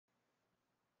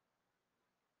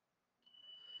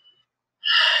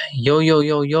Yo, yo,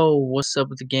 yo, yo, what's up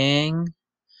with the gang?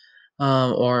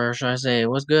 Or should I say,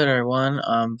 what's good, everyone?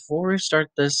 Before we start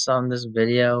this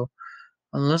video,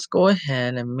 let's go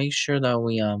ahead and make sure that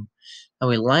we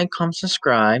like, comment,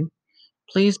 subscribe.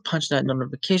 Please punch that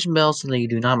notification bell so that you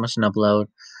do not miss an upload.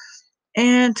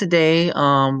 And today,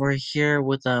 we're here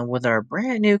with our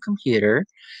brand new computer.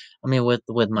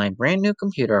 With my brand new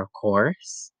computer, of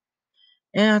course.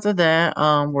 And after that,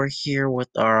 we're here with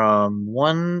our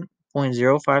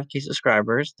 1.05K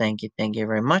subscribers. Thank you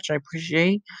very much. I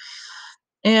appreciate.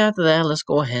 And after that, let's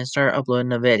go ahead and start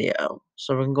uploading a video.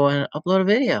 So we can go ahead and upload a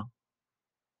video.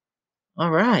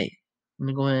 All right. Let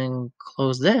me go ahead and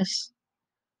close this.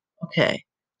 Okay.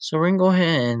 So we're gonna go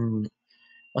ahead and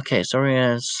so we're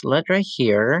gonna select right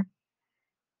here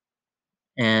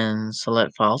and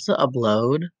select files to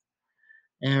upload,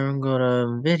 and we're gonna go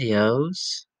to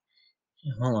videos.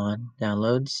 Hold on,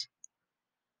 downloads.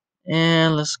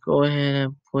 And let's go ahead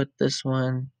and put this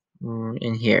one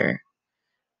in here.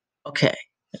 Okay,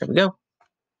 there we go.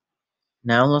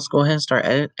 Now let's go ahead and start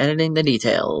editing the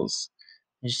details.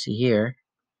 As you see here.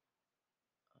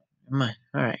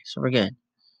 Alright, so we're good.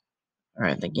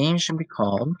 Alright, the game should be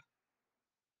called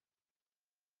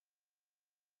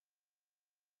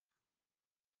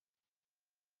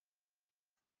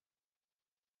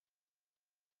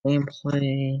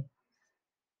Gameplay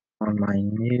on my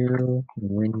new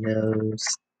Windows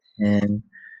 10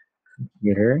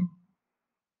 computer.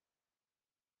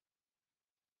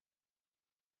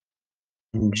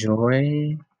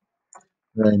 Enjoy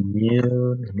the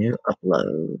new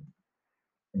upload,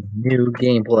 the new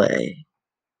gameplay.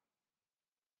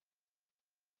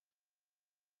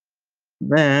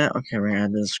 Okay, we're gonna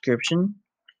add the description.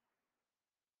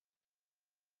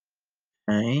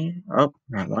 Okay, oh,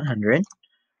 not 100.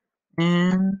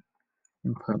 And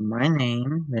put my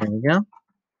name, there we go.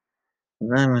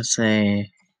 Then I'm gonna say,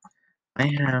 I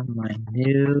have my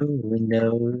new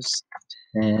Windows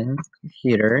 10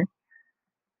 computer.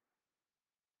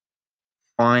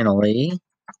 Finally,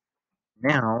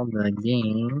 now the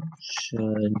game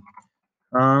should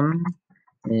come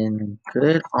in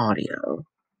good audio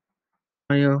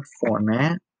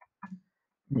format.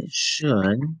 It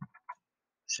should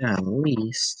at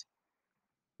least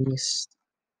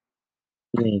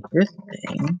be a good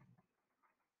thing.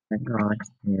 I got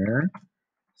here.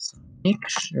 So make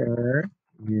sure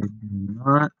you do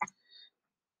not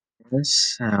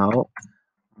miss out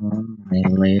on my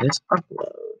latest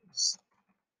uploads.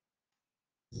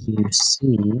 You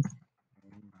see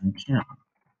my channel.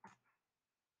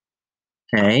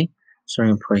 Okay, so I'm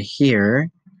gonna put here,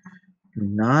 do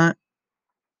not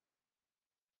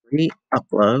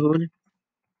re-upload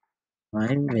my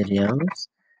videos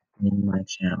in my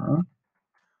channel.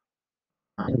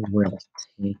 I will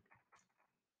take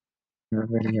your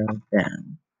video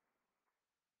down.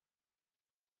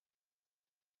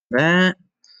 That,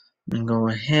 and go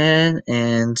ahead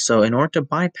and so in order to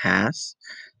bypass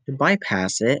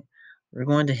it, we're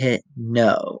going to hit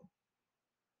no.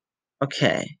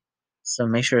 Okay, so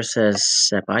make sure it says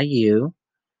set by you,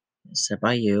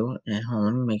 and hold on,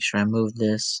 let me make sure I move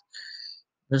this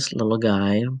little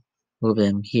guy, move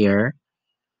him here.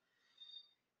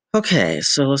 Okay,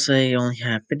 so let's say you only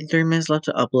have 53 minutes left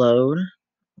to upload,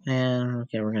 and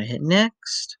okay, we're gonna hit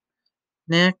next,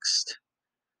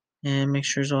 and make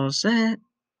sure it's all set.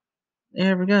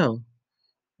 There we go.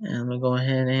 And we'll go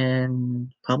ahead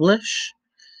and publish.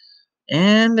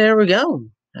 And there we go.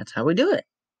 That's how we do it.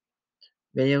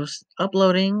 Video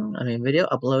uploading.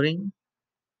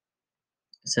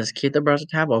 It says keep the browser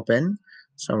tab open.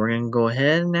 So we're going to go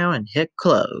ahead now and hit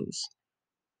close.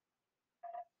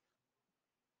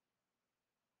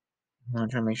 I'm going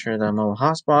to try to make sure that mobile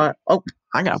hotspot. Oh,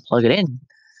 I got to plug it in.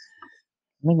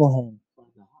 Let me go ahead and plug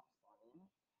the hotspot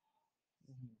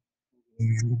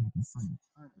in.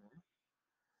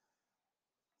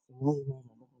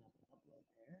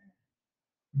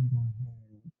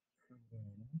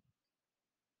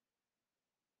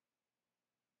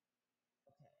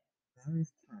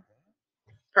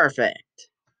 Perfect.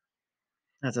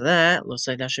 After that, looks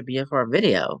like that should be it for our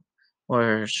video.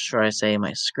 Or should I say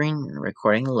my screen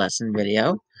recording lesson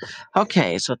video.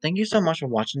 Okay, so thank you so much for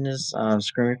watching this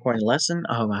screen recording lesson.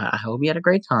 I hope you had a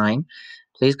great time.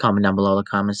 Please comment down below in the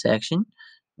comment section.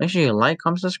 Make sure you like,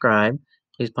 comment, subscribe.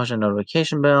 Please punch the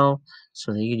notification bell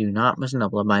so that you do not miss an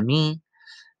upload by me.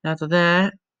 After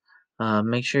that,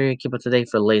 make sure you keep up to date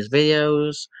for the latest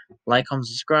videos. Like, comment,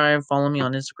 subscribe. Follow me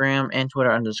on Instagram and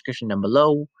Twitter in the description down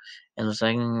below. And looks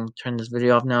like I can turn this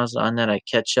video off now, so on that I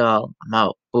catch y'all. I'm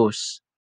out. Boost.